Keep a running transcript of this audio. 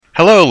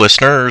Hello,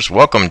 listeners.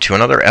 Welcome to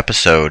another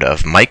episode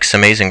of Mike's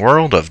Amazing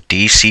World of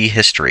DC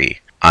History.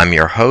 I'm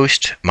your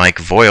host, Mike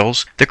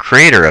Voiles, the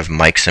creator of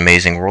Mike's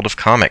Amazing World of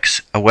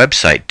Comics, a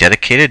website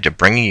dedicated to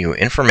bringing you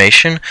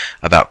information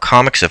about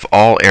comics of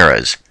all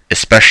eras,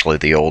 especially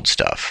the old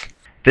stuff.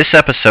 This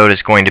episode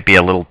is going to be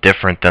a little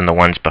different than the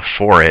ones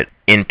before it.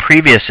 In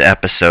previous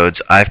episodes,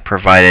 I've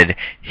provided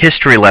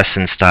history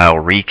lesson style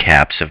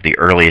recaps of the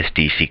earliest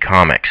DC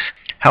comics.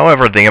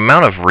 However, the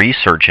amount of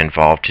research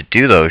involved to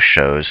do those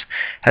shows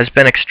has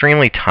been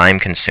extremely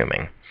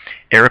time-consuming.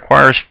 It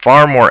requires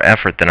far more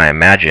effort than I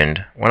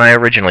imagined when I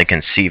originally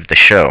conceived the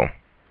show.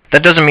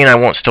 That doesn't mean I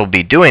won't still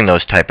be doing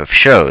those type of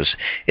shows.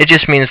 It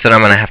just means that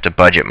I'm going to have to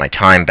budget my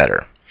time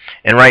better.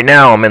 And right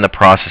now I'm in the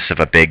process of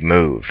a big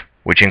move,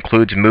 which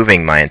includes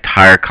moving my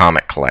entire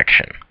comic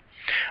collection.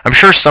 I'm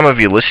sure some of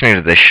you listening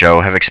to this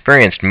show have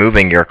experienced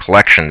moving your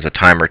collections a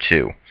time or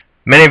two.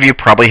 Many of you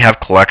probably have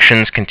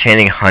collections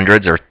containing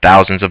hundreds or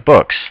thousands of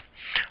books.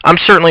 I'm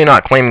certainly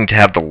not claiming to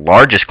have the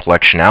largest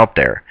collection out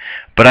there,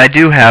 but I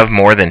do have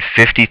more than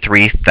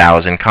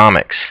 53,000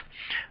 comics.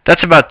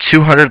 That's about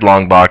 200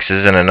 long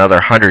boxes and another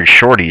 100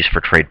 shorties for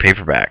trade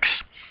paperbacks.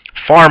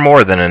 Far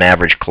more than an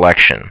average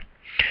collection.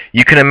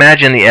 You can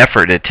imagine the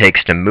effort it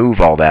takes to move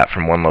all that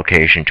from one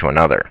location to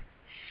another.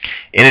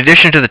 In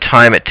addition to the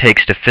time it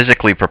takes to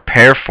physically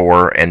prepare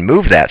for and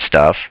move that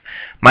stuff,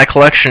 my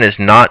collection is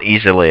not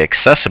easily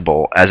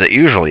accessible as it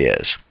usually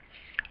is.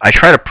 I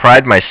try to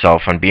pride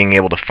myself on being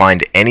able to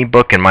find any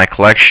book in my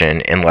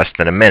collection in less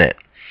than a minute.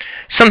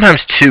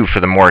 Sometimes two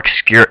for the more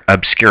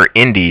obscure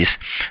indies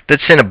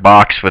that's in a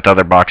box with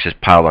other boxes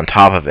piled on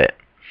top of it.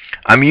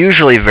 I'm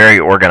usually very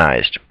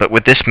organized, but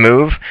with this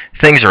move,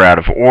 things are out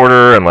of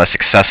order and less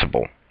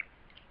accessible.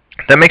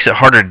 That makes it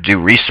harder to do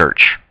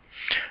research.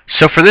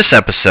 So for this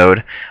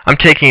episode, I'm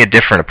taking a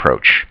different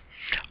approach.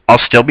 I'll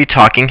still be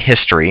talking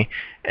history,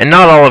 and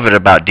not all of it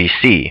about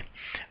DC,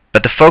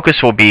 but the focus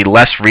will be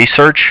less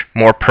research,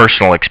 more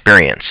personal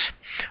experience.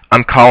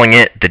 I'm calling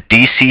it the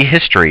DC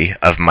history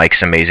of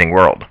Mike's Amazing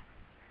World.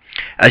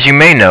 As you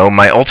may know,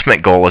 my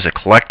ultimate goal as a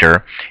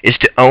collector is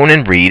to own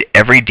and read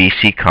every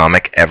DC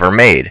comic ever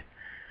made.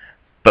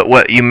 But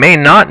what you may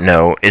not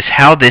know is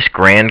how this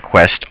grand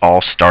quest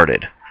all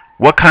started.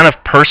 What kind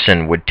of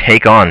person would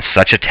take on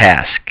such a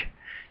task?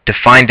 To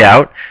find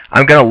out,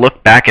 I'm going to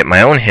look back at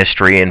my own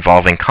history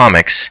involving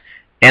comics,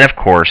 and of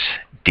course,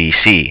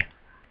 DC.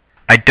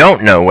 I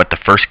don't know what the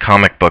first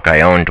comic book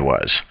I owned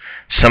was.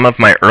 Some of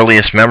my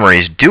earliest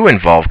memories do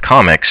involve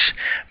comics,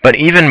 but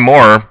even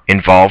more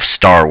involve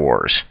Star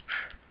Wars.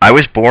 I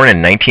was born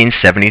in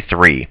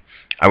 1973.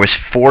 I was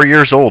 4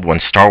 years old when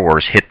Star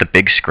Wars hit the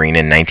big screen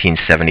in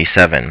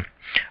 1977.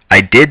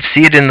 I did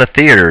see it in the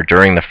theater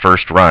during the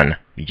first run.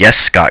 Yes,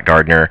 Scott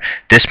Gardner,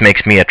 this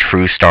makes me a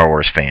true Star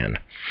Wars fan.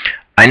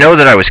 I know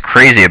that I was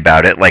crazy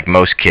about it, like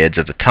most kids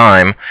at the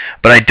time,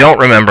 but I don't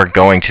remember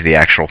going to the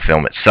actual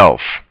film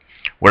itself.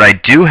 What I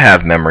do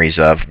have memories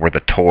of were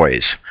the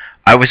toys.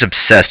 I was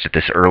obsessed at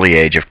this early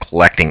age of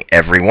collecting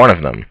every one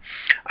of them.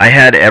 I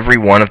had every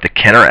one of the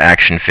Kenner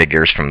action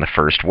figures from the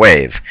first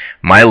wave.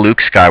 My Luke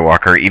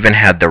Skywalker even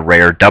had the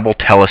rare double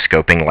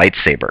telescoping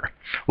lightsaber.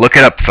 Look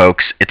it up,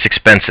 folks. It's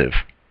expensive.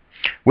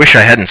 Wish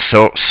I hadn't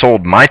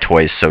sold my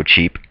toys so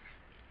cheap.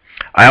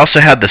 I also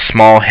had the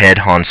small head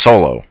Han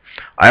Solo.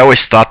 I always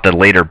thought the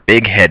later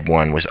big head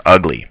one was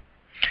ugly.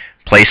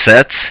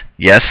 Playsets?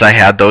 Yes, I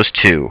had those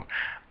too.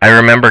 I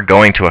remember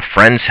going to a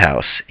friend's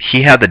house.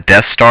 He had the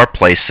Death Star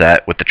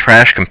playset with the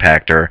trash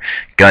compactor,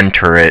 gun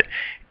turret,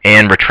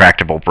 and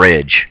retractable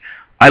bridge.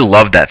 I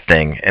loved that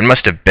thing and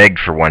must have begged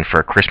for one for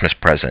a Christmas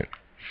present.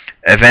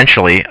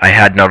 Eventually, I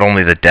had not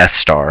only the Death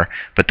Star,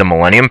 but the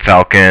Millennium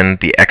Falcon,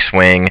 the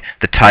X-Wing,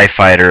 the TIE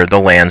Fighter, the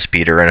Land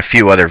Speeder, and a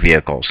few other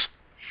vehicles.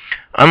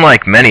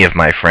 Unlike many of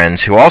my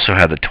friends who also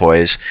had the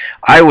toys,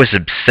 I was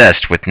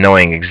obsessed with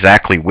knowing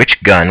exactly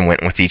which gun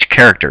went with each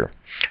character.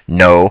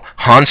 No,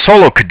 Han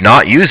Solo could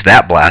not use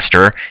that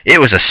blaster.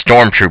 It was a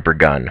stormtrooper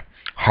gun.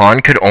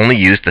 Han could only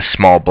use the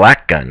small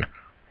black gun.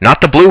 Not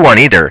the blue one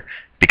either,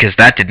 because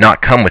that did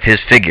not come with his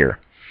figure.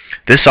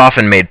 This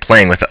often made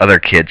playing with other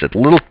kids a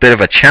little bit of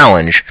a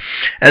challenge,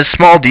 as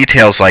small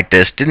details like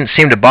this didn't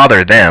seem to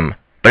bother them,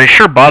 but it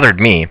sure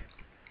bothered me.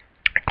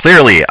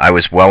 Clearly, I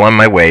was well on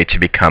my way to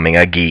becoming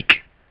a geek.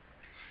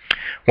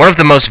 One of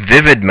the most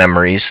vivid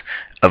memories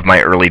of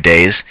my early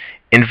days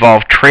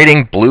involved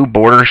trading blue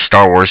border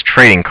Star Wars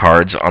trading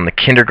cards on the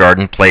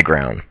kindergarten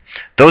playground.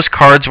 Those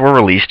cards were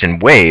released in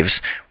waves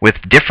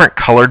with different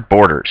colored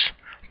borders.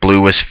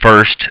 Blue was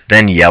first,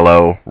 then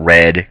yellow,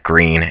 red,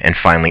 green, and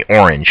finally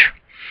orange.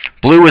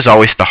 Blue was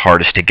always the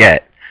hardest to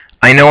get.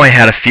 I know I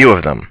had a few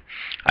of them.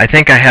 I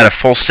think I had a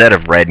full set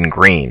of red and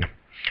green.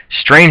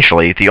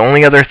 Strangely, the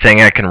only other thing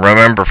I can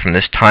remember from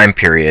this time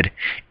period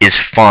is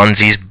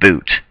Fonzie's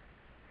boot.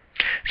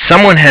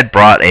 Someone had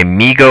brought a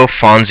Mego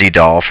Fonzie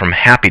doll from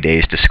Happy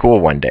Days to school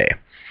one day.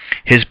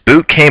 His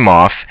boot came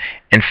off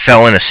and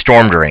fell in a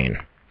storm drain.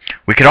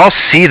 We could all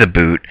see the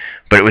boot,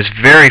 but it was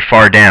very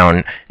far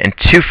down and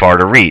too far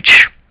to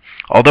reach.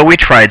 Although we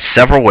tried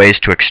several ways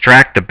to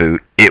extract the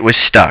boot, it was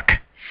stuck.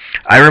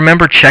 I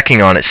remember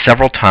checking on it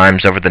several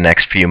times over the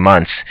next few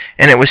months,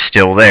 and it was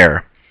still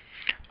there.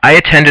 I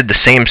attended the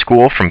same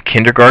school from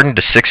kindergarten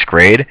to 6th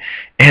grade,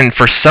 and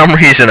for some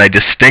reason I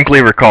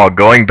distinctly recall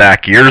going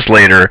back years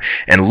later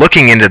and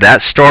looking into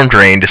that storm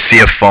drain to see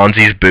if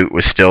Fonzie's boot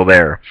was still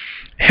there.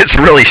 It's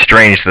really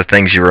strange the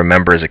things you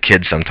remember as a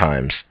kid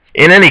sometimes.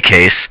 In any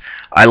case,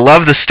 I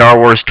love the Star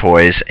Wars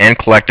toys and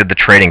collected the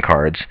trading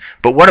cards,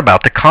 but what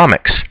about the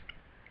comics?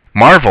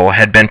 Marvel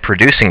had been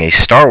producing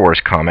a Star Wars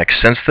comic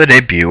since the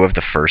debut of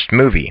the first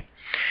movie.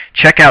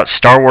 Check out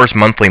Star Wars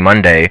Monthly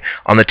Monday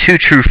on the Two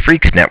True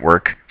Freaks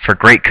network for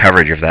great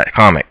coverage of that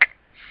comic.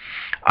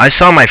 I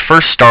saw my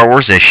first Star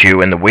Wars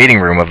issue in the waiting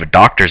room of a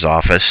doctor's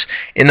office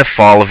in the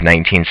fall of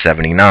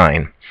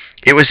 1979.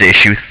 It was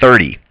issue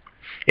 30.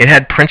 It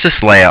had Princess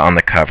Leia on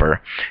the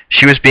cover.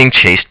 She was being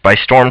chased by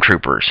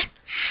stormtroopers.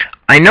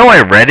 I know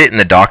I read it in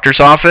the doctor's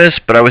office,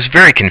 but I was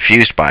very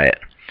confused by it.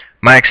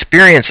 My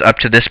experience up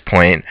to this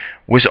point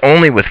was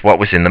only with what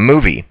was in the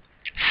movie.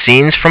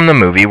 Scenes from the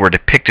movie were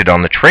depicted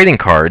on the trading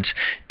cards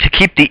to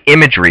keep the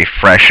imagery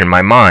fresh in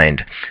my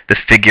mind. The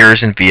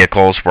figures and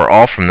vehicles were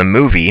all from the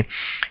movie,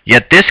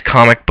 yet this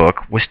comic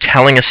book was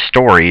telling a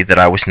story that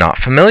I was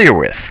not familiar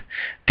with.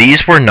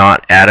 These were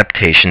not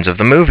adaptations of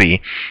the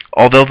movie,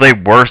 although there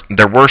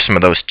were some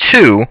of those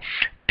too.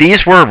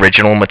 These were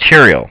original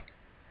material.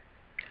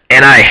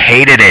 And I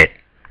hated it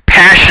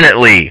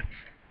passionately.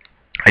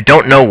 I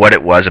don't know what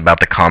it was about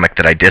the comic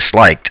that I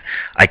disliked.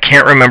 I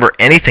can't remember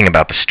anything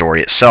about the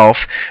story itself,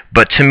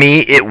 but to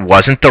me it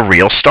wasn't the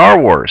real Star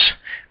Wars.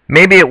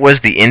 Maybe it was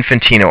the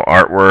Infantino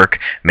artwork,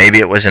 maybe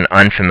it was an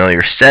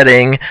unfamiliar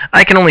setting.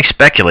 I can only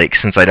speculate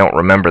since I don't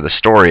remember the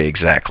story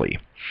exactly.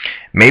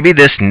 Maybe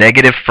this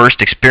negative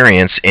first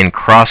experience in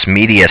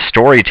cross-media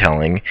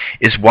storytelling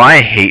is why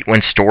I hate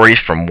when stories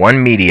from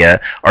one media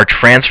are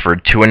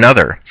transferred to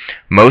another.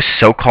 Most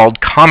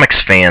so-called comics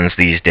fans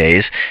these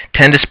days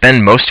tend to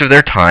spend most of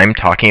their time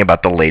talking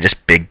about the latest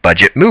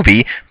big-budget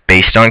movie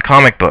based on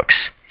comic books.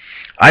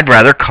 I'd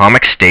rather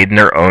comics stayed in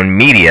their own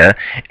media,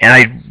 and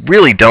I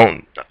really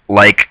don't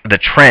like the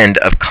trend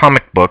of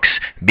comic books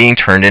being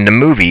turned into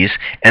movies,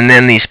 and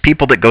then these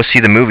people that go see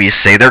the movies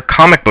say they're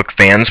comic book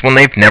fans when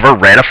they've never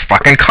read a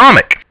fucking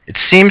comic. It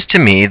seems to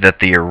me that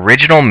the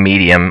original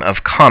medium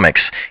of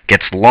comics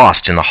gets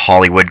lost in the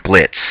Hollywood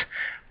glitz.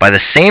 By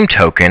the same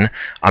token,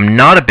 I'm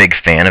not a big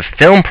fan of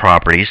film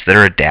properties that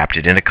are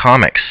adapted into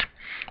comics.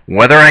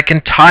 Whether I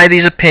can tie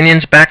these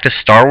opinions back to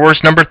Star Wars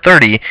number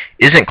 30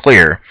 isn't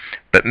clear,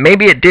 but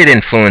maybe it did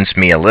influence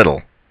me a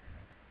little.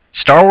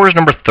 Star Wars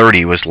number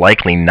 30 was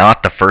likely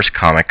not the first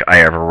comic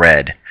I ever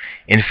read.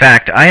 In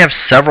fact, I have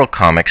several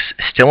comics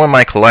still in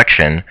my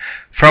collection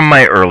from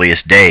my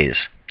earliest days,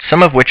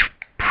 some of which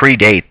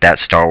predate that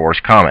Star Wars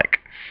comic.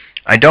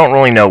 I don't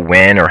really know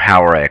when or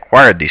how I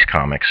acquired these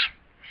comics.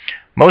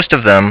 Most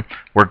of them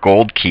were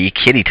Gold Key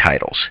Kitty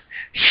titles.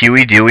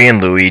 Huey, Dewey,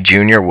 and Louie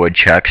Jr.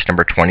 Woodchucks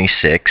number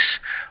 26,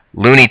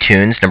 Looney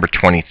Tunes number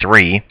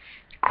 23,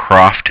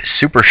 Croft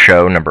Super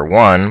Show number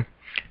 1,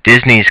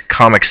 Disney's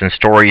Comics and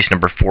Stories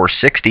number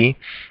 460,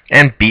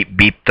 and Beep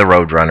Beep the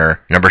Roadrunner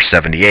number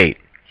 78.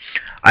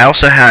 I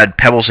also had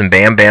Pebbles and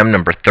Bam Bam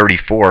number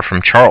 34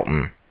 from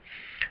Charlton.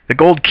 The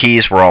Gold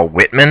Keys were all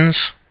Whitmans.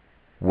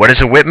 What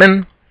is a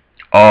Whitman?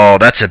 Oh,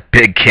 that's a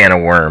big can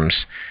of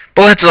worms.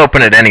 But let's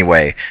open it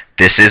anyway.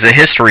 This is a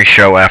history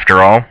show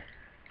after all.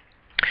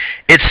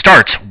 It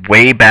starts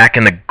way back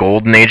in the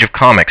golden age of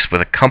comics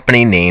with a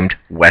company named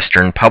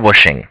Western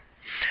Publishing.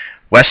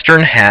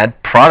 Western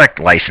had product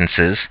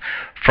licenses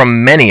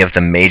from many of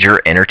the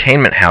major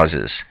entertainment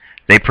houses.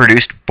 They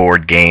produced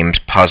board games,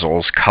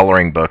 puzzles,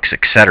 coloring books,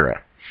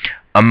 etc.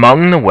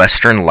 Among the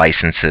Western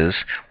licenses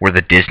were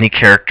the Disney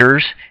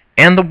characters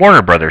and the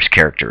Warner Brothers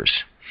characters.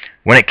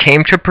 When it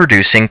came to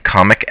producing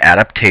comic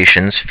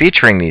adaptations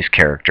featuring these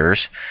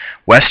characters,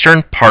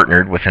 Western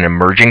partnered with an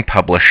emerging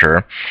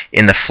publisher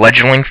in the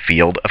fledgling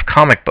field of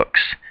comic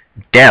books,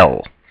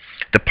 Dell.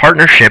 The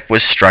partnership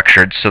was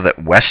structured so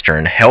that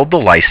Western held the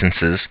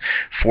licenses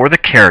for the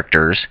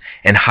characters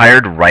and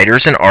hired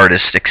writers and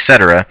artists,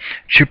 etc.,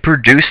 to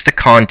produce the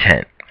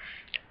content.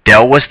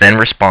 Dell was then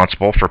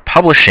responsible for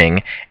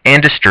publishing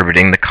and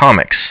distributing the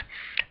comics.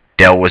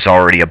 Dell was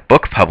already a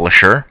book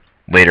publisher,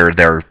 later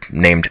they're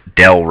named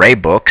Del Rey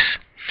Books,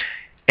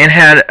 and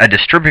had a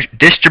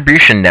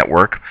distribution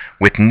network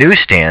with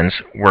newsstands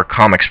where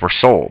comics were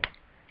sold.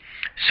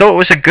 So it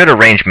was a good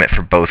arrangement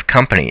for both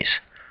companies.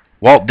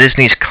 Walt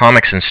Disney's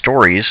Comics and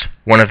Stories,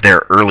 one of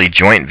their early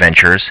joint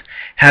ventures,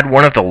 had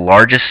one of the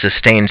largest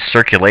sustained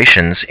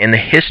circulations in the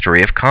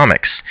history of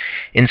comics.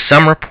 In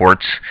some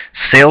reports,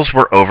 sales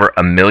were over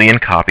 1 million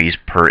copies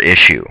per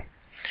issue.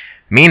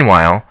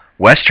 Meanwhile,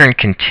 Western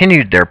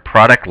continued their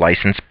product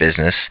license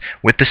business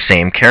with the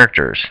same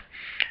characters.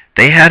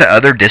 They had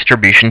other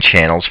distribution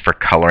channels for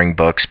coloring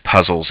books,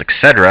 puzzles,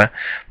 etc.,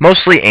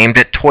 mostly aimed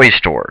at toy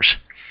stores.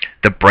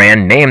 The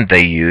brand name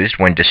they used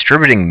when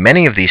distributing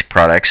many of these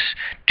products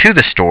to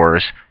the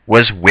stores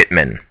was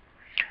Whitman.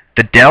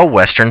 The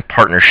Dell-Western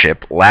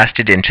partnership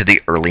lasted into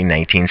the early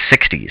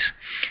 1960s.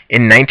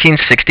 In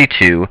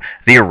 1962,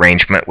 the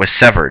arrangement was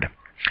severed.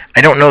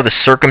 I don't know the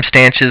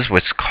circumstances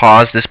which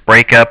caused this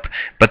breakup,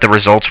 but the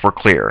results were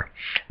clear.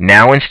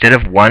 Now, instead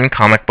of one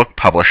comic book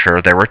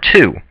publisher, there were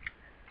two.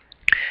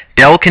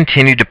 Dell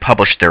continued to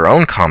publish their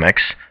own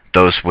comics,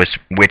 those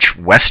which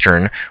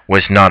Western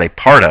was not a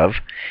part of,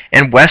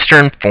 and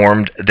Western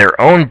formed their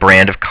own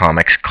brand of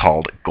comics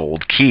called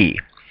Gold Key.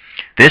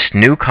 This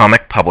new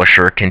comic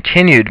publisher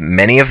continued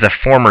many of the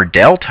former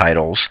Dell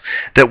titles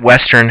that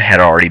Western had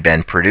already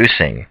been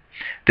producing.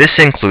 This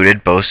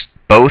included both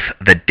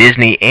the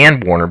Disney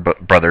and Warner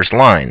Brothers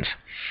lines.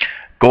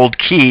 Gold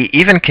Key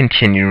even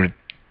continued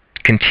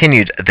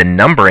the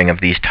numbering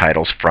of these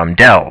titles from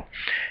Dell.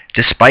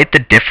 Despite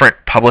the different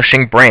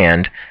publishing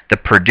brand, the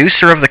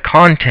producer of the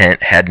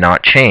content had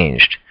not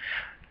changed.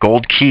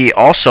 Gold Key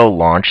also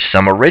launched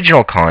some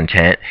original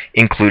content,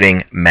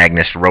 including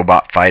Magnus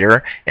Robot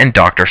Fighter and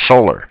Dr.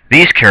 Solar.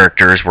 These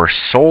characters were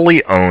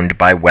solely owned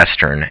by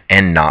Western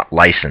and not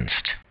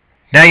licensed.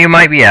 Now you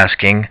might be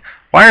asking,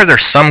 why are there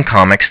some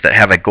comics that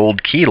have a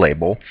Gold Key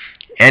label,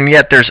 and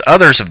yet there's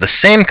others of the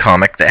same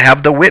comic that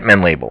have the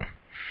Whitman label?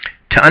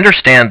 To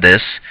understand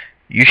this,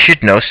 you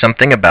should know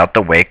something about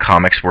the way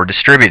comics were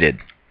distributed.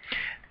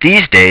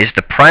 These days,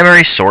 the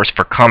primary source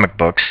for comic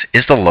books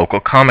is the local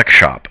comic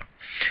shop.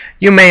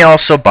 You may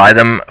also buy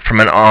them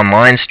from an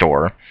online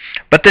store,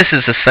 but this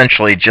is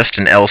essentially just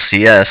an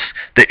LCS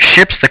that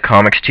ships the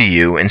comics to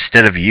you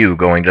instead of you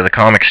going to the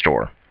comic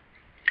store.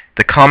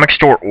 The comic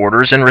store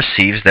orders and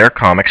receives their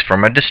comics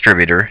from a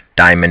distributor,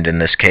 Diamond in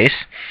this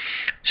case.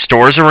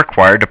 Stores are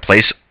required to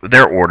place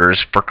their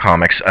orders for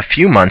comics a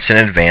few months in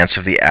advance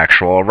of the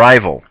actual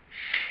arrival.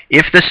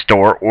 If the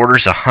store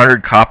orders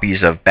 100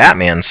 copies of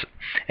Batman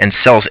and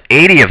sells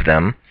 80 of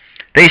them,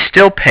 they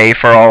still pay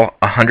for all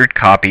 100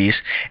 copies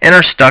and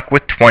are stuck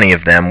with 20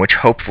 of them, which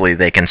hopefully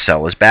they can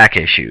sell as back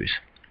issues.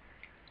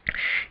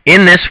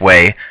 In this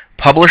way,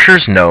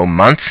 publishers know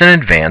months in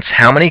advance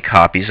how many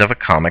copies of a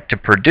comic to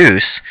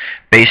produce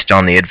based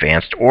on the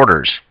advanced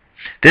orders.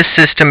 This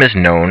system is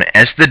known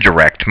as the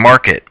direct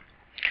market.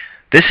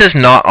 This has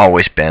not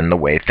always been the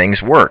way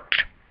things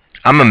worked.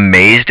 I'm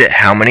amazed at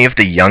how many of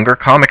the younger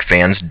comic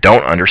fans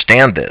don't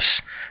understand this.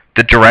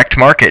 The direct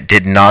market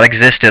did not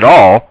exist at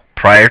all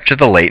prior to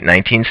the late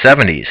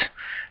 1970s.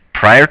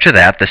 Prior to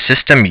that, the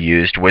system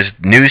used was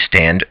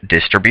newsstand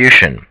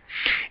distribution.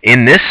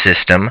 In this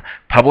system,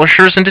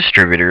 publishers and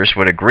distributors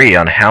would agree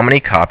on how many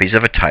copies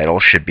of a title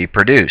should be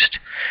produced.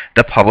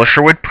 The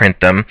publisher would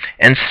print them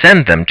and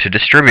send them to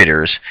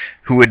distributors,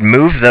 who would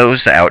move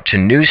those out to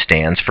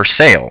newsstands for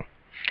sale.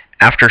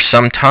 After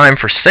some time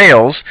for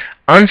sales,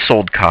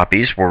 unsold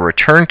copies were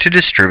returned to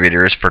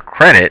distributors for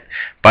credit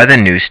by the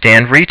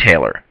newsstand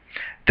retailer.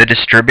 The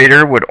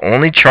distributor would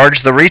only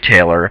charge the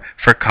retailer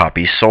for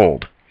copies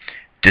sold.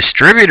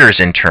 Distributors,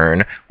 in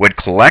turn, would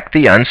collect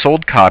the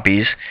unsold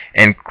copies,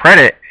 and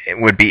credit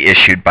would be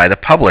issued by the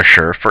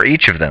publisher for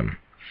each of them.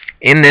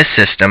 In this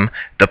system,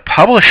 the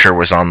publisher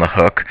was on the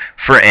hook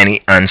for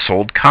any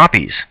unsold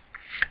copies.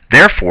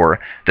 Therefore,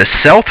 the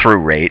sell-through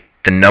rate,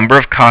 the number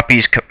of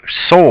copies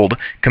sold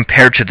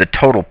compared to the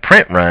total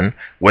print run,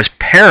 was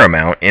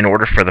paramount in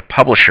order for the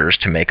publishers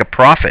to make a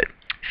profit.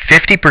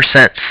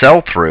 50%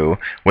 sell-through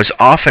was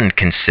often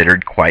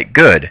considered quite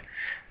good.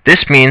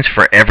 This means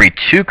for every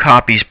 2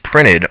 copies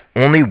printed,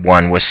 only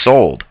 1 was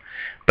sold.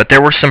 But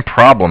there were some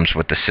problems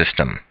with the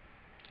system.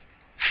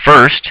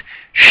 First,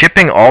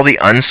 shipping all the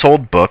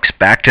unsold books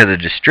back to the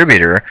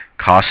distributor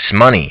costs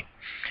money.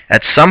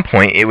 At some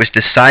point, it was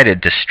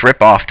decided to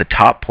strip off the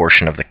top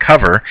portion of the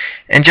cover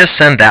and just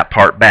send that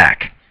part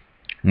back.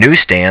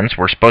 Newsstands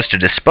were supposed to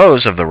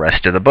dispose of the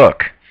rest of the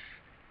book.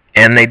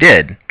 And they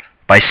did,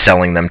 by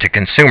selling them to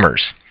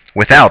consumers,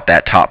 without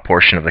that top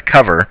portion of the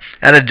cover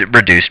at a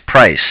reduced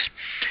price.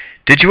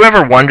 Did you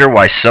ever wonder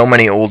why so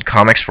many old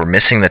comics were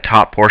missing the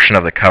top portion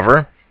of the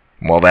cover?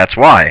 Well, that's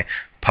why.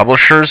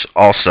 Publishers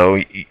also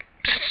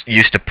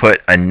used to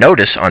put a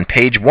notice on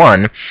page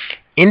 1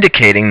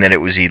 indicating that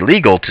it was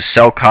illegal to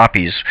sell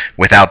copies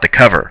without the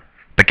cover.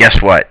 But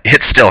guess what?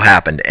 It still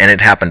happened, and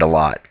it happened a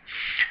lot.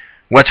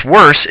 What's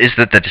worse is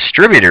that the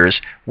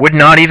distributors would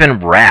not even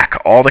rack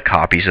all the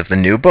copies of the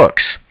new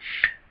books.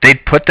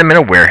 They'd put them in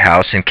a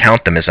warehouse and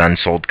count them as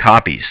unsold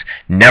copies,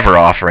 never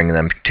offering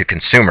them to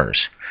consumers.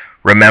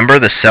 Remember,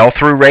 the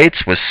sell-through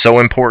rates was so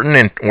important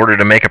in order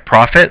to make a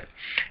profit?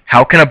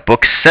 How can a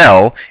book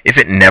sell if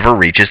it never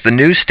reaches the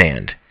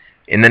newsstand?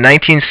 In the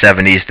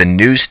 1970s, the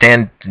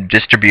newsstand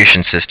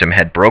distribution system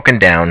had broken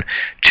down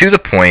to the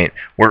point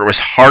where it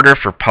was harder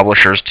for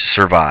publishers to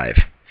survive.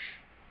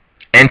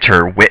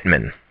 Enter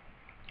Whitman.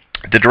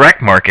 The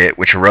direct market,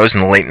 which arose in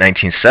the late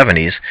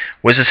 1970s,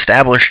 was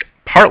established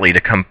partly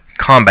to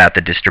combat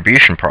the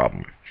distribution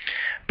problem.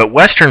 But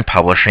Western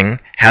Publishing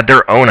had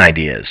their own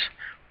ideas.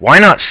 Why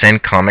not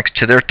send comics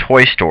to their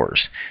toy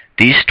stores?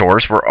 These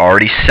stores were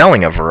already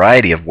selling a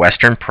variety of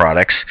Western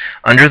products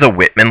under the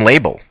Whitman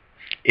label.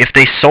 If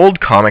they sold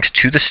comics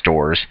to the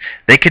stores,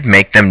 they could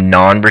make them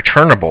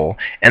non-returnable,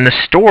 and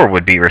the store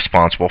would be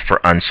responsible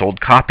for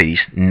unsold copies,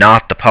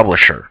 not the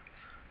publisher.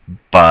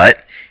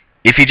 But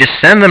if you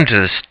just send them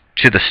to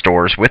the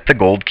stores with the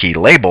Gold Key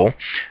label,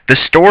 the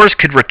stores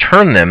could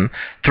return them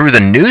through the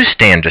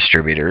newsstand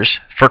distributors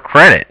for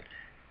credit.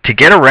 To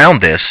get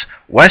around this,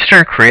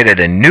 Western created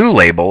a new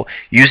label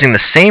using the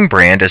same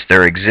brand as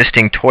their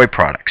existing toy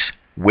products,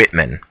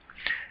 Whitman.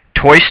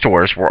 Toy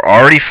stores were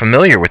already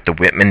familiar with the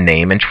Whitman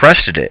name and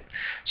trusted it,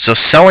 so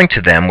selling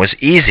to them was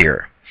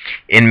easier.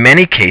 In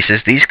many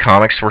cases, these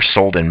comics were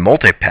sold in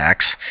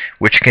multi-packs,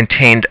 which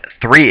contained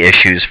 3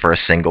 issues for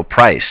a single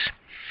price.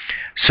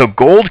 So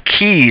Gold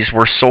Keys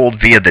were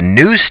sold via the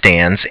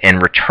newsstands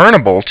and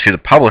returnable to the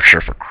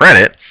publisher for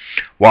credit,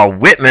 while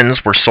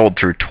Whitmans were sold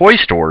through toy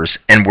stores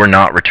and were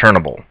not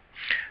returnable.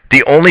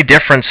 The only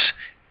difference,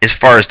 as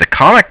far as the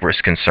comic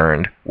was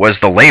concerned, was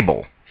the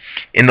label.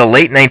 In the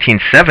late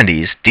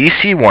 1970s,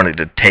 DC wanted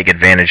to take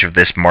advantage of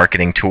this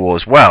marketing tool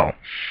as well.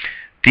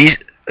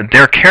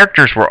 Their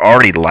characters were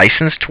already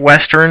licensed to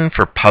Western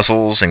for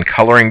puzzles and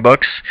coloring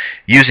books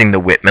using the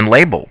Whitman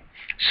label.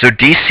 So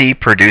DC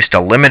produced a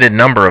limited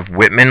number of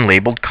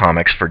Whitman-labeled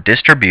comics for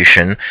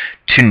distribution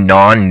to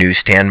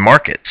non-newsstand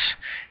markets,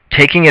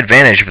 taking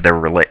advantage of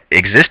their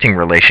existing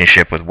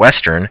relationship with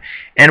Western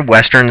and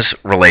Western's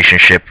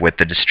relationship with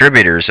the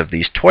distributors of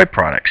these toy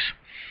products.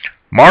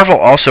 Marvel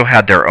also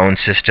had their own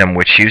system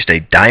which used a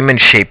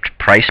diamond-shaped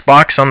price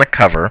box on the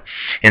cover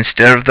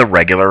instead of the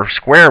regular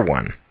square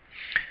one.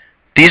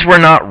 These were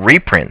not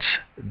reprints.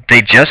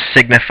 They just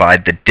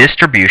signified the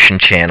distribution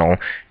channel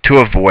to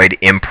avoid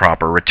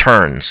improper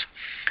returns.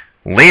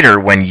 Later,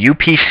 when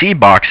UPC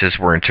boxes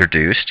were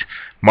introduced,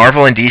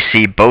 Marvel and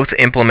DC both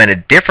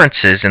implemented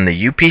differences in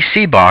the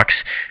UPC box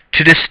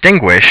to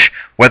distinguish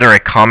whether a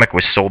comic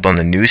was sold on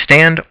the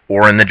newsstand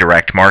or in the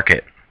direct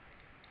market.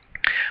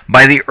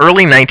 By the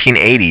early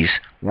 1980s,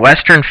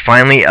 Western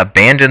finally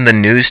abandoned the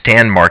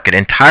newsstand market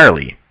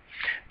entirely.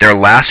 Their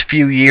last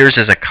few years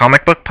as a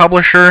comic book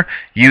publisher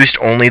used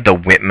only the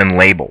Whitman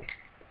label.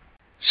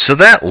 So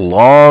that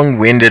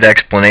long-winded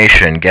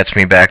explanation gets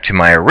me back to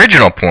my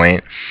original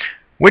point,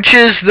 which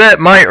is that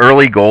my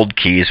early Gold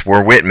Keys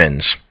were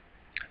Whitmans.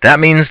 That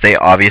means they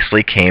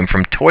obviously came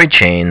from toy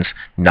chains,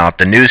 not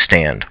the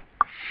newsstand.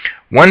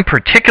 One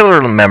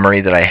particular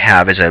memory that I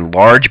have is a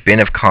large bin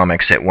of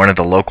comics at one of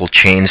the local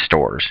chain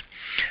stores.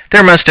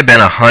 There must have been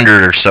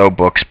 100 or so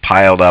books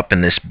piled up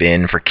in this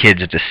bin for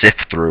kids to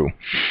sift through.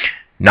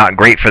 Not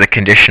great for the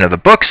condition of the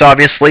books,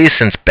 obviously,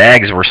 since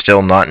bags were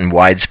still not in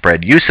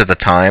widespread use at the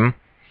time.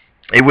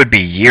 It would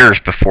be years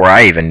before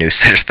I even knew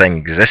such a thing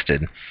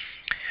existed.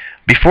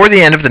 Before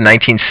the end of the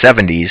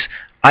 1970s,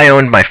 I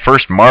owned my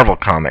first Marvel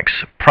comics,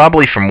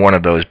 probably from one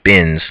of those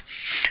bins.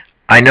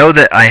 I know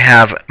that I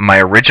have my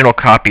original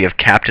copy of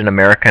Captain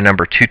America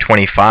number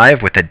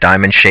 225 with a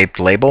diamond-shaped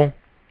label.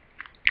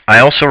 I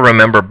also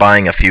remember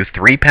buying a few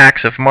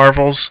 3-packs of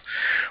Marvels.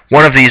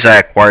 One of these I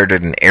acquired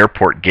at an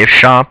airport gift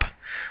shop.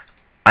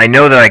 I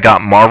know that I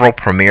got Marvel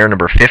Premiere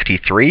number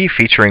 53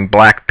 featuring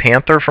Black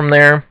Panther from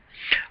there.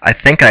 I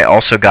think I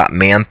also got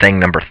Man-Thing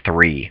number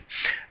 3.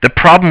 The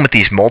problem with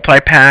these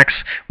multi-packs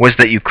was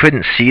that you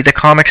couldn't see the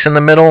comics in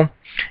the middle,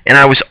 and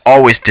I was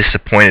always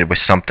disappointed with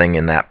something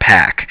in that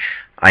pack.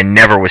 I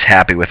never was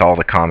happy with all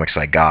the comics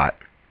I got.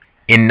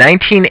 In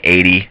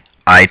 1980,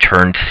 I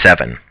turned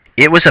 7.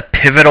 It was a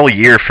pivotal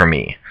year for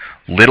me.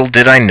 Little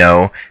did I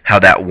know how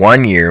that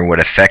one year would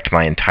affect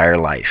my entire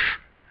life.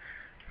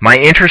 My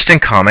interest in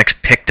comics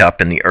picked up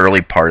in the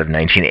early part of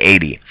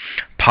 1980,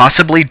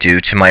 possibly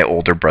due to my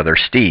older brother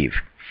Steve.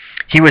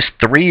 He was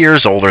 3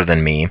 years older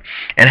than me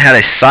and had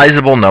a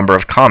sizable number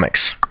of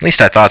comics. At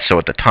least I thought so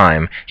at the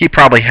time. He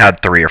probably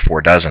had 3 or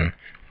 4 dozen.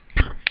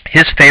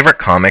 His favorite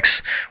comics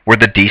were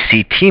the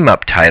DC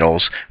team-up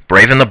titles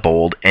Brave and the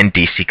Bold and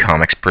DC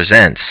Comics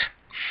Presents.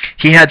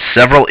 He had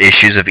several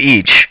issues of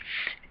each.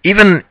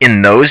 Even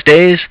in those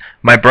days,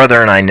 my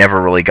brother and I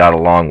never really got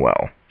along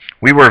well.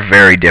 We were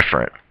very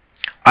different.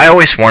 I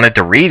always wanted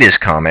to read his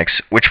comics,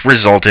 which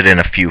resulted in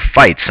a few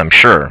fights, I'm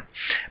sure,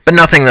 but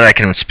nothing that I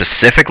can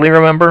specifically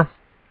remember.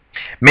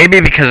 Maybe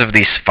because of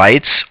these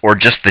fights, or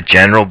just the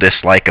general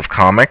dislike of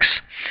comics,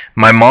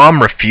 my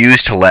mom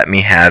refused to let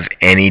me have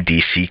any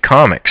DC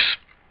comics.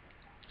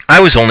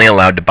 I was only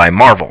allowed to buy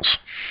Marvels.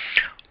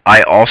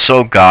 I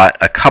also got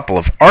a couple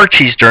of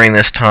Archies during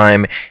this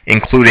time,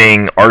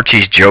 including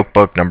Archie's Joke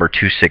Book number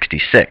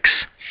 266.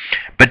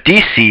 But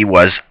DC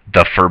was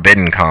the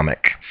forbidden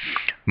comic.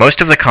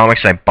 Most of the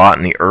comics I bought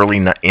in early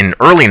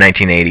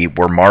 1980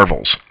 were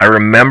Marvels. I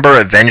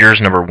remember Avengers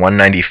number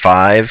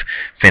 195,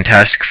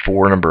 Fantastic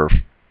Four number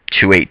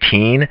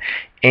 218,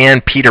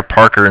 and Peter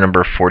Parker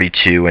number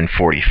 42 and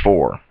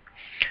 44.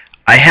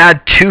 I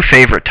had 2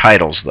 favorite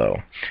titles,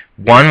 though.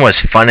 One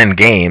was Fun and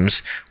Games,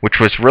 which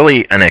was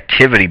really an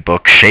activity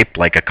book shaped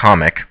like a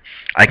comic.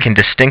 I can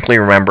distinctly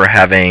remember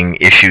having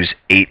issues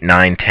 8,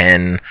 9,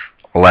 10,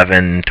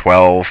 11,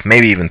 12,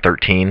 maybe even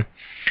 13.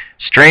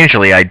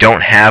 Strangely, I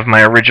don't have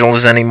my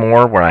originals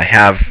anymore, where I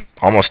have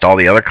almost all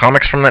the other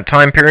comics from that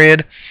time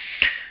period.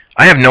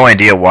 I have no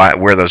idea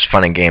where those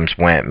fun and games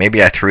went.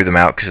 Maybe I threw them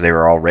out because they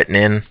were all written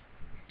in.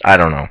 I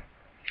don't know.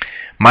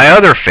 My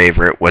other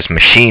favorite was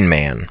Machine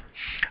Man.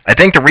 I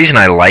think the reason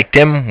I liked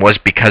him was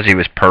because he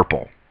was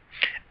purple.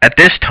 At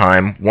this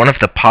time, one of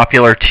the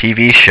popular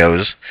TV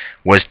shows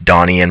was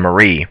Donnie and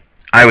Marie.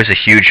 I was a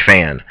huge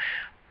fan.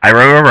 I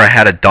remember I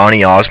had a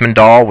Donny Osmond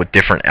doll with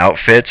different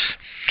outfits.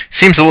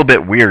 Seems a little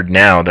bit weird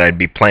now that I'd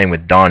be playing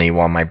with Donnie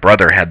while my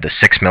brother had the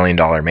 $6 Million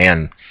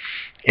Man.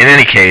 In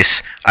any case,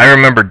 I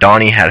remember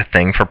Donnie had a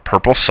thing for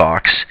purple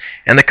socks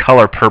and the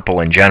color purple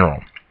in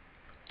general.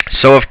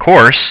 So of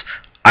course,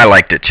 I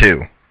liked it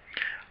too.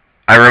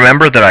 I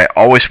remember that I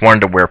always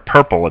wanted to wear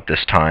purple at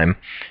this time.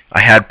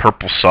 I had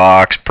purple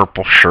socks,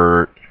 purple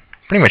shirt,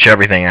 pretty much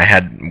everything I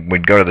had.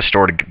 Would go to the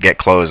store to get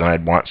clothes and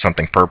I'd want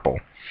something purple.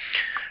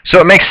 So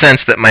it makes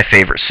sense that my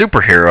favorite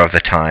superhero of the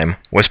time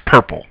was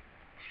purple.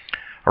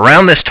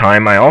 Around this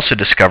time, I also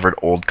discovered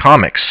old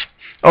comics.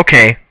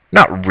 Okay,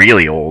 not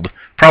really old,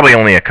 probably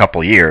only a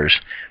couple years,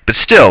 but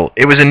still,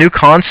 it was a new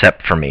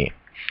concept for me.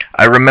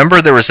 I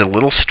remember there was a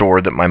little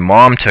store that my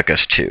mom took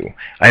us to.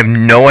 I have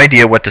no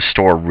idea what the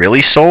store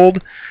really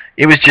sold.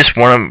 It was just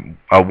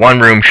a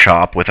one-room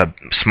shop with a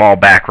small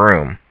back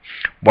room.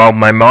 While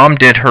my mom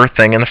did her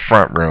thing in the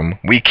front room,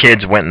 we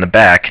kids went in the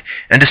back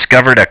and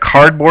discovered a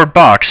cardboard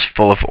box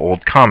full of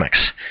old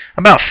comics,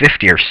 about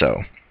 50 or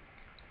so.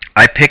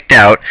 I picked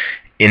out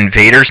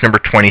Invaders number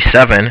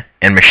 27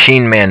 and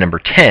Machine Man number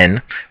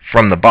 10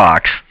 from the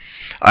box.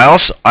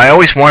 I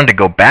always wanted to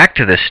go back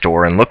to this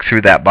store and look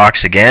through that box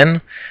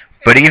again,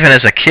 but even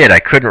as a kid I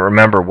couldn't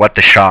remember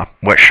what shop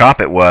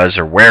it was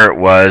or where it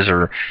was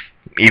or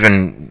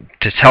even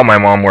to tell my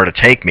mom where to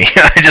take me.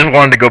 I just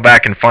wanted to go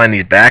back and find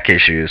these back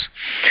issues.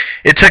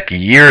 It took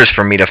years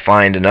for me to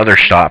find another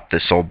shop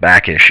that sold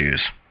back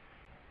issues.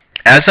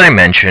 As I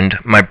mentioned,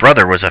 my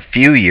brother was a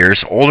few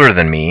years older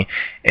than me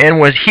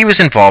and he was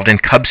involved in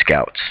Cub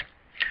Scouts.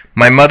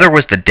 My mother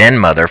was the den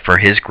mother for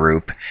his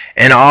group,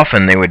 and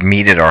often they would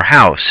meet at our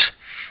house.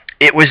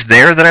 It was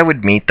there that I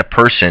would meet the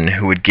person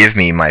who would give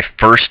me my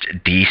first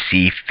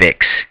DC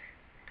fix.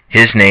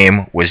 His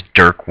name was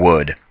Dirk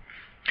Wood.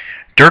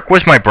 Dirk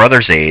was my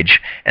brother's age,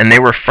 and they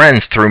were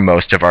friends through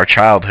most of our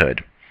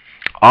childhood.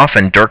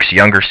 Often Dirk's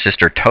younger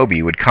sister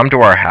Toby would come to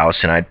our house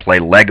and I'd play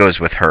Legos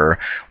with her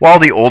while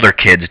the older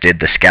kids did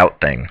the scout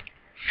thing.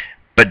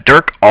 But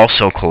Dirk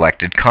also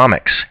collected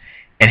comics,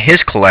 and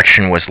his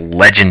collection was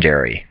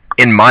legendary,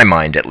 in my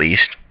mind at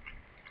least.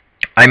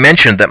 I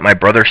mentioned that my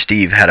brother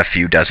Steve had a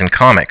few dozen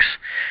comics.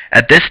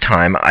 At this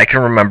time, I can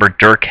remember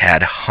Dirk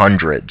had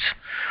hundreds.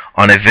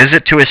 On a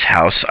visit to his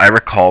house, I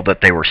recall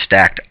that they were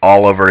stacked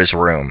all over his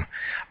room.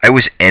 I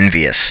was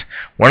envious.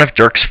 One of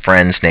Dirk's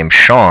friends named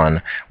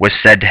Sean was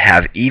said to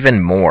have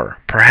even more,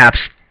 perhaps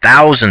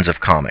thousands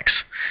of comics.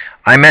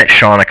 I met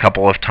Sean a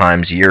couple of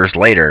times years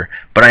later,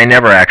 but I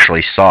never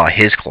actually saw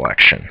his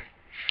collection.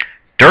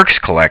 Dirk's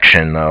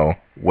collection, though,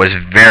 was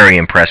very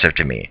impressive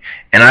to me,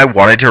 and I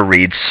wanted to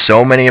read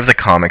so many of the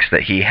comics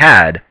that he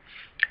had,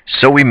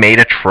 so we made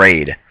a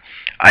trade.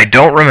 I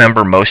don't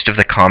remember most of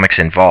the comics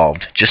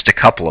involved, just a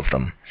couple of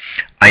them.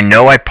 I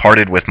know I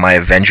parted with my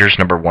Avengers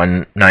number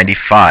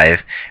 195,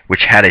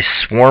 which had a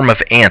swarm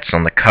of ants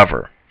on the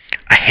cover.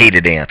 I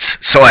hated ants,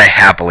 so I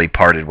happily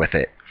parted with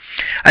it.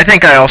 I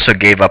think I also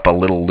gave up a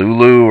little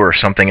Lulu or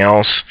something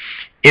else.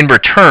 In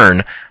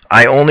return,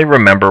 I only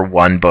remember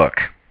one book.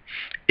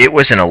 It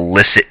was an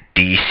illicit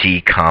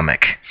DC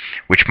comic,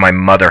 which my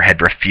mother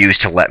had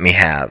refused to let me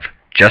have.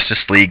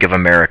 Justice League of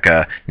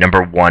America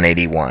number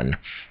 181.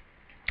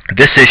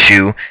 This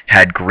issue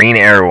had Green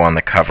Arrow on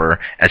the cover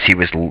as he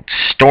was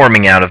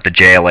storming out of the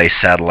JLA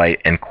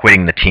satellite and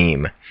quitting the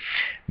team.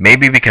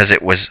 Maybe because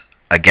it was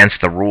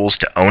against the rules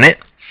to own it.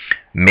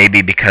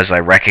 Maybe because I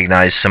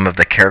recognized some of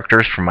the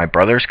characters from my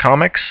brother's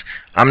comics.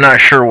 I'm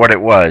not sure what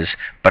it was,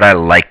 but I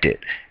liked it.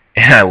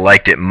 And I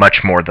liked it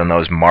much more than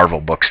those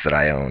Marvel books that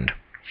I owned.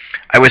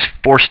 I was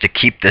forced to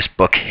keep this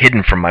book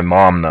hidden from my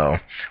mom, though,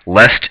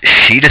 lest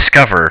she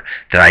discover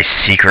that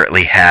I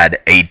secretly had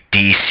a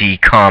DC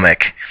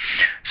comic.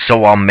 So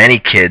while many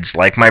kids,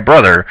 like my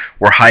brother,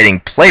 were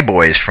hiding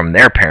Playboys from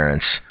their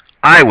parents,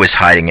 I was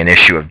hiding an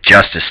issue of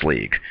Justice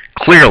League.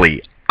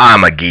 Clearly,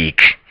 I'm a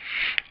geek.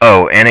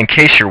 Oh, and in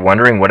case you're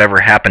wondering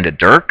whatever happened to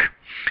Dirk,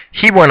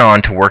 he went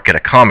on to work at a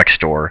comic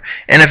store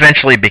and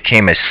eventually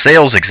became a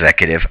sales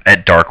executive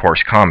at Dark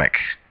Horse Comics.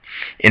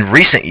 In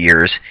recent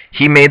years,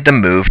 he made the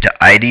move to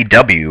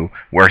IDW,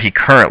 where he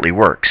currently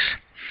works.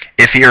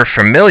 If you're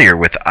familiar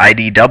with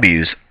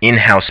IDW's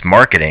in-house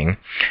marketing,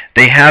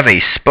 they have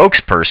a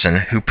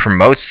spokesperson who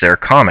promotes their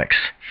comics.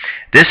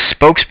 This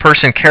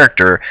spokesperson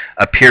character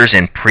appears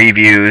in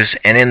previews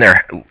and in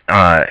their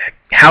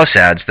house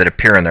ads that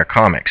appear in their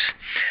comics.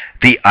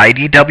 The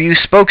IDW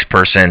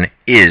spokesperson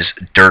is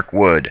Dirk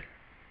Wood,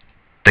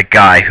 the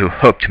guy who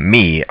hooked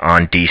me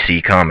on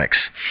DC Comics.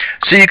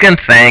 So you can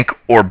thank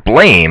or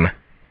blame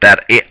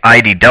that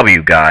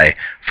IDW guy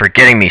for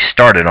getting me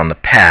started on the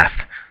path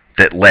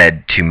that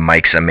led to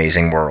Mike's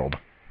Amazing World.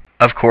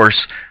 Of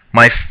course,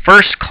 My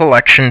first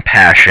collection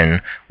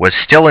passion was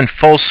still in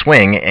full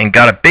swing and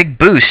got a big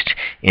boost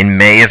in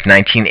May of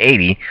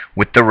 1980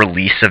 with the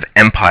release of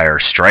Empire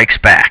Strikes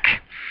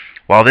Back.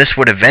 While this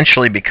would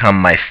eventually become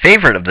my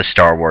favorite of the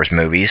Star Wars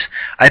movies,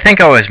 I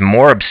think I was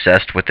more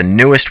obsessed with the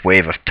newest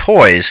wave of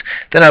toys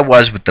than I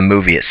was with the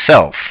movie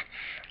itself.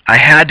 I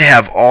had to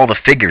have all the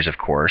figures, of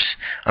course.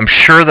 I'm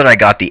sure that I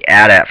got the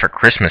AT-AT for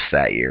Christmas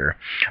that year.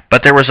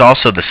 But there was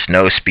also the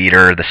Snow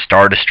Speeder, the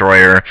Star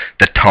Destroyer,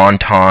 the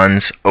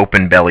Tauntauns,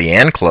 open belly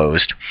and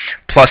closed,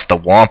 plus the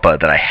Wampa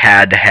that I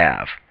had to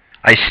have.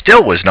 I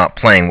still was not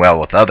playing well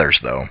with others,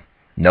 though.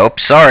 Nope,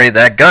 sorry,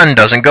 that gun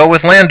doesn't go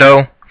with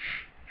Lando.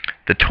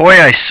 The toy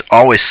I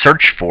always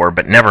searched for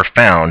but never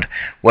found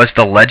was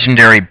the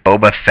legendary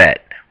Boba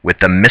Fett with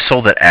the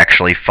missile that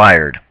actually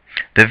fired.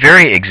 The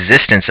very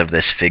existence of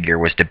this figure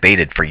was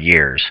debated for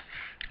years.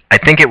 I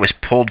think it was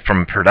pulled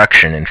from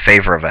production in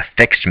favor of a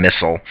fixed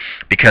missile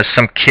because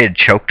some kid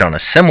choked on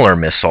a similar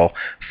missile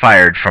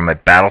fired from a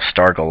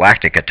Battlestar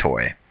Galactica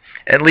toy.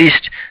 At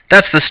least,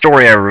 that's the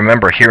story I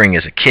remember hearing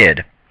as a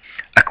kid.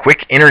 A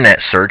quick internet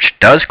search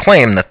does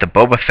claim that the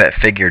Boba Fett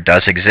figure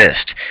does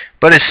exist,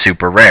 but is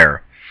super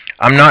rare.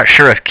 I'm not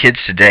sure if kids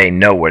today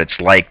know what it's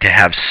like to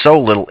have so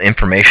little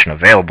information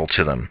available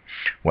to them.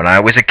 When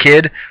I was a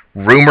kid,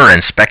 rumor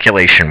and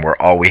speculation were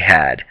all we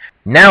had.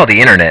 Now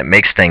the internet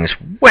makes things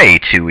way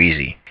too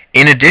easy.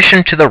 In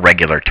addition to the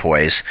regular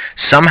toys,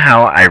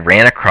 somehow I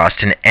ran across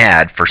an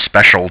ad for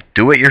special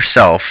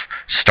do-it-yourself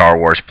Star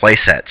Wars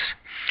playsets.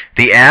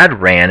 The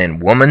ad ran in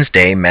Woman's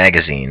Day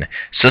magazine,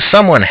 so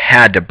someone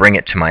had to bring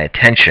it to my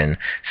attention,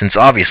 since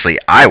obviously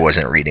I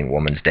wasn't reading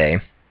Woman's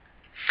Day.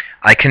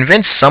 I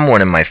convinced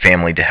someone in my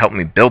family to help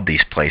me build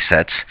these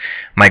playsets,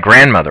 my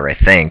grandmother, I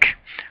think.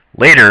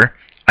 Later,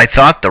 I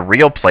thought the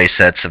real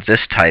playsets of this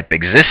type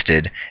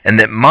existed and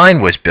that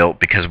mine was built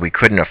because we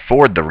couldn't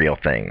afford the real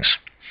things.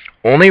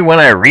 Only when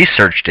I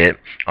researched it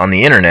on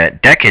the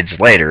internet decades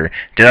later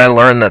did I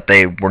learn that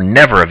they were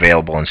never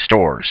available in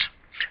stores.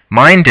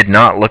 Mine did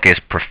not look as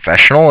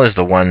professional as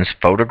the ones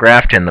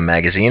photographed in the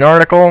magazine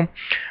article,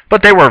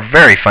 but they were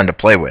very fun to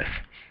play with.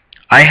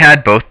 I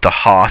had both the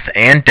Hoth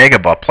and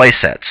Dagobah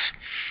playsets.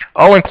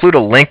 I'll include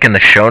a link in the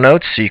show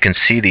notes so you can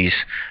see these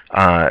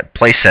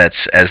playsets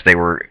as they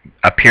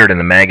appeared in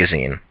the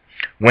magazine.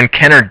 When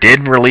Kenner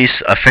did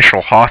release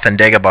official Hoth and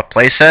Dagobah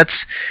playsets,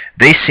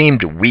 they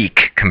seemed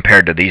weak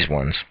compared to these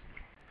ones.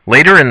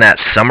 Later in that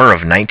summer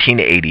of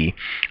 1980,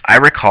 I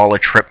recall a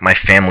trip my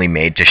family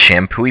made to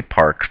Shampooey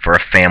Park for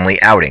a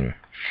family outing.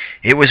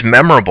 It was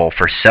memorable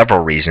for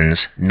several reasons,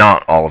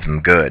 not all of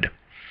them good.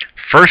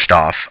 First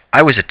off,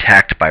 I was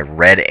attacked by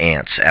red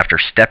ants after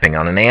stepping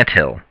on an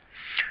anthill.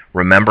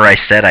 Remember I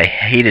said I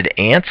hated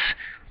ants?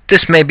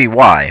 This may be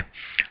why.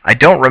 I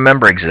don't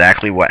remember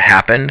exactly what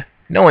happened.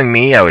 Knowing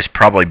me, I was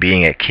probably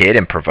being a kid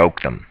and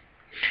provoked them.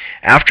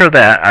 After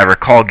that, I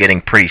recall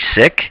getting pretty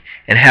sick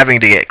and having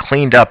to get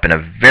cleaned up in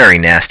a very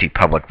nasty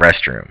public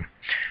restroom.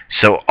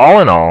 So all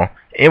in all,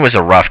 it was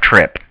a rough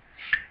trip.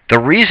 The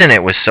reason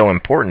it was so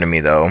important to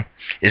me, though,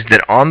 is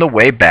that on the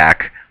way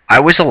back, I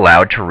was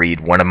allowed to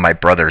read one of my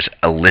brother's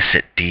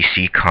illicit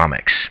DC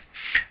comics.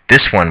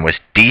 This one was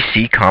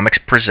DC Comics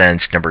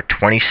Presents number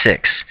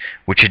 26,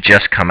 which had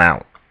just come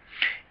out.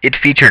 It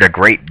featured a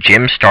great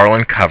Jim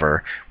Starlin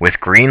cover with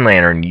Green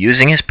Lantern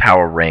using his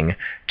power ring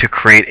to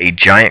create a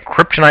giant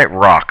kryptonite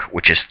rock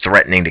which is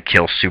threatening to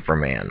kill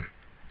Superman.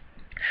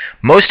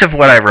 Most of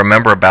what I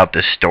remember about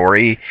this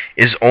story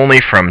is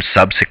only from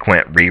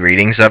subsequent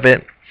rereadings of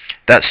it.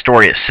 That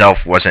story itself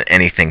wasn't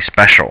anything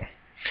special.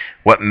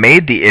 What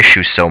made the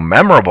issue so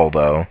memorable,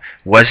 though,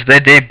 was the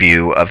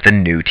debut of the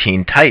new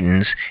Teen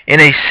Titans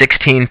in a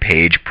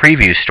 16-page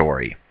preview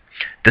story.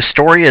 The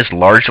story is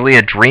largely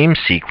a dream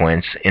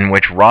sequence in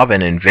which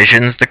Robin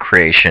envisions the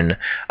creation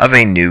of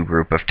a new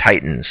group of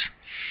Titans.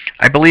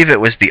 I believe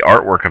it was the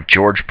artwork of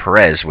George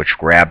Perez which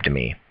grabbed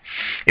me.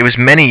 It was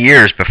many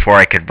years before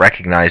I could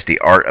recognize the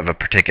art of a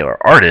particular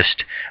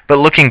artist, but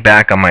looking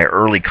back on my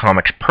early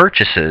comics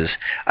purchases,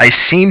 I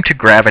seemed to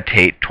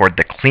gravitate toward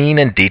the clean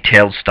and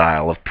detailed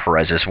style of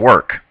Perez's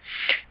work.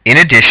 In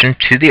addition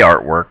to the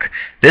artwork,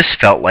 this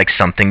felt like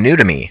something new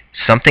to me,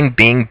 something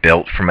being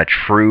built from a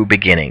true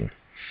beginning.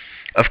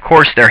 Of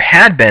course, there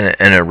had been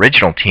an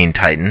original Teen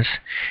Titans.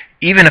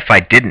 Even if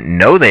I didn't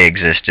know they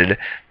existed,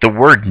 the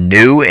word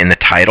new in the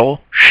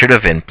title should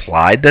have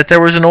implied that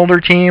there was an older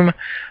team,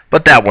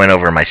 but that went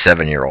over my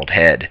 7-year-old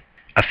head.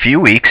 A few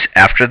weeks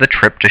after the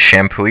trip to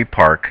Shampooey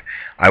Park,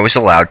 I was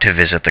allowed to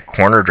visit the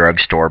corner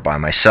drugstore by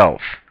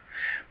myself.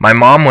 My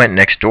mom went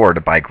next door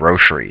to buy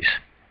groceries.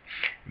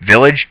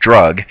 Village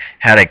Drug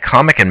had a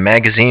comic and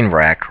magazine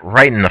rack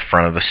right in the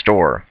front of the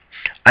store.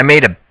 I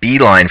made a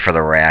beeline for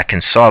the rack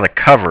and saw the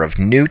cover of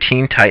New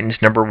Teen Titans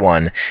number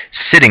 1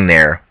 sitting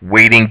there,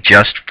 waiting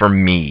just for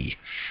me.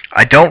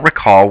 I don't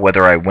recall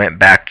whether I went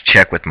back to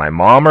check with my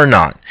mom or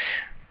not,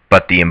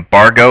 but the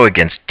embargo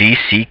against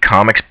DC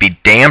Comics be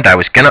damned, I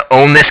was going to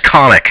own this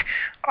comic.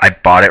 I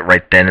bought it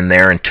right then and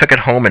there and took it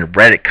home and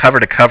read it cover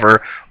to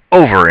cover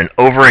over and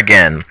over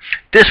again.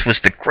 This was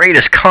the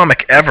greatest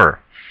comic ever.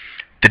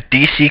 The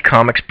DC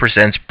Comics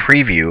Presents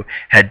preview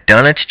had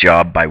done its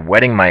job by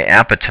whetting my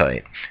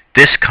appetite.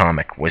 This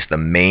comic was the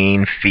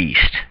main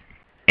feast.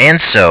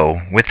 And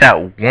so, with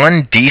that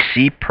one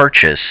DC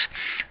purchase,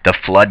 the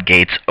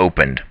floodgates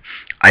opened.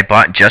 I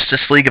bought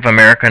Justice League of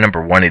America number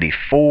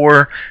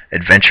 184,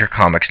 Adventure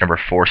Comics number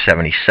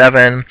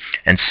 477,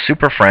 and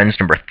Super Friends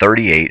number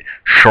 38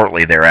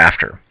 shortly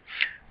thereafter.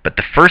 But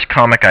the first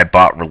comic I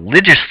bought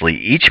religiously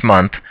each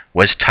month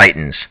was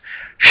Titans.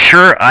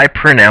 Sure, I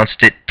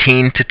pronounced it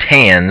Teen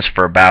Titans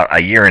for about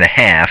a year and a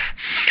half,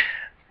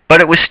 but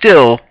it was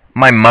still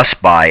my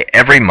must-buy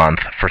every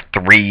month for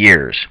 3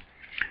 years.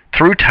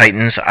 Through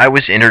Titans, I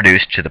was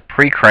introduced to the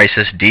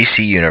pre-crisis DC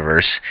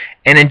universe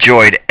and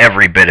enjoyed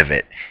every bit of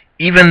it,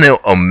 even the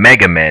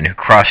Omega Men who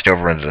crossed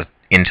over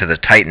into the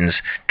Titans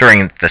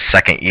during the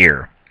second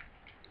year.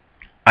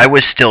 I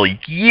was still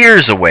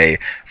years away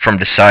from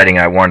deciding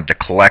I wanted to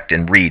collect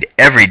and read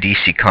every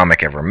DC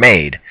comic ever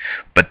made,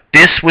 but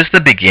this was the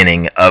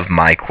beginning of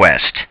my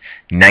quest.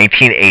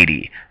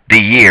 1980,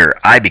 the year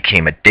I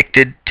became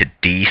addicted to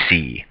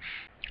DC.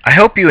 I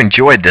hope you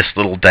enjoyed this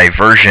little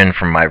diversion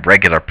from my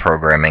regular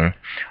programming.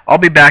 I'll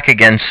be back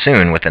again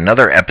soon with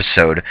another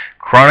episode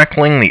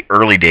chronicling the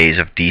early days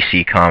of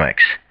DC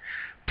Comics.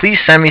 Please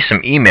send me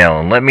some email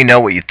and let me know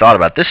what you thought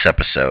about this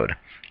episode.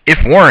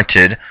 If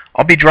warranted,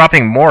 I'll be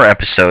dropping more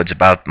episodes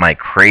about my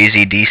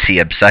crazy DC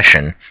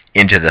obsession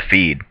into the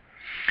feed.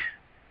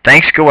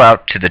 Thanks go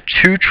out to the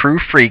Two True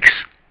Freaks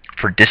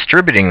for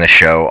distributing the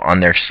show on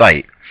their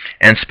site,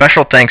 and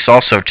special thanks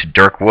also to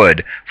Dirk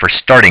Wood for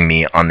starting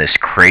me on this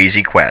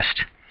crazy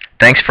quest.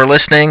 Thanks for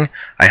listening.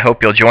 I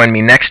hope you'll join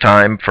me next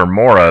time for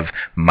more of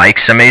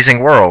Mike's Amazing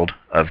World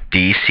of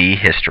DC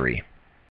History.